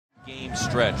Game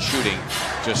stretch, shooting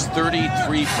just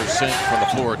 33% from the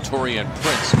floor. Taurean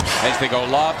Prince as they go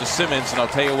lob to Simmons, and I'll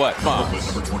tell you what,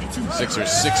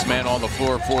 Sixers 6 men on the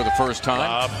floor for the first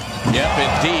time.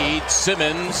 Yep, indeed.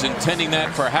 Simmons intending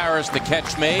that for Harris. The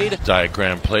catch made.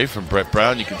 Diagram play from Brett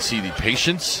Brown. You can see the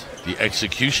patience, the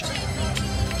execution.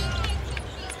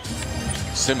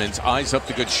 Simmons eyes up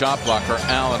the good shot blocker.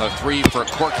 Allen, a three for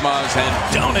Korkmaz,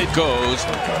 and down it goes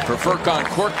for Furkan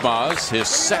Korkmaz. His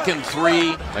second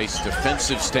three. Nice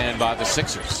defensive stand by the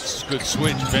Sixers. Good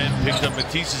switch. Ben picked up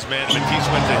Matisse's man. Matisse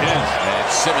went to his.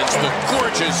 And Simmons, the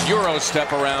gorgeous Euro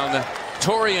step around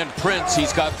Taurean Prince.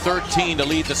 He's got 13 to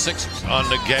lead the Sixers. On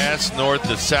the gas, north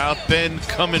to south. Ben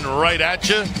coming right at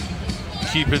you.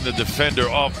 Keeping the defender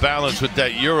off balance with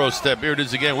that Euro step. Here it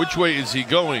is again. Which way is he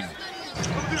going?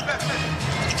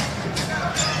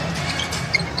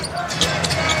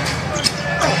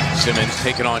 Simmons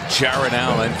taking on Jarrett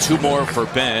Allen. 2 more for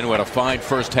Ben. What a fine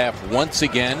first half once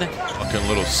again. Fucking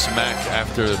little smack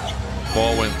after the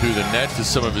ball went through the net to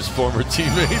some of his former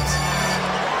teammates.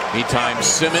 Meantime,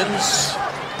 Simmons.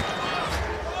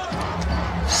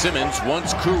 Simmons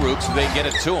wants Kurucs so they can get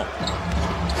it to him.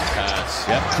 Pass.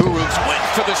 Yep, Kurucs went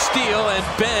for the steal,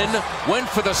 and Ben went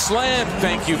for the slam.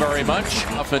 Thank you very much.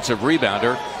 Offensive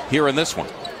rebounder here in this one.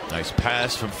 Nice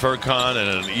pass from Furkan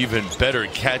and an even better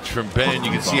catch from Ben.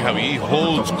 You can see how he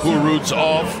holds Kurucs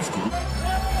off.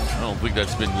 I don't think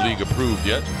that's been league approved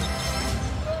yet.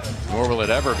 Nor will it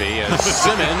ever be, as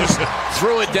Simmons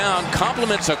threw it down.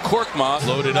 Compliments of Korkmaz.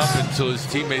 Loaded up until his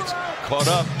teammates caught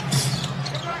up.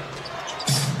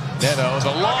 Neto,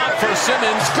 the lob for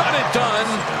Simmons, got it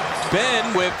done.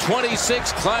 Ben with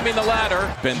 26 climbing the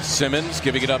ladder. Ben Simmons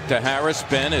giving it up to Harris.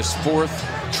 Ben, his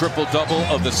 4th triple-double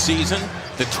of the season,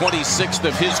 the 26th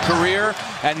of his career,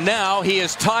 and now he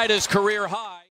has tied his career high.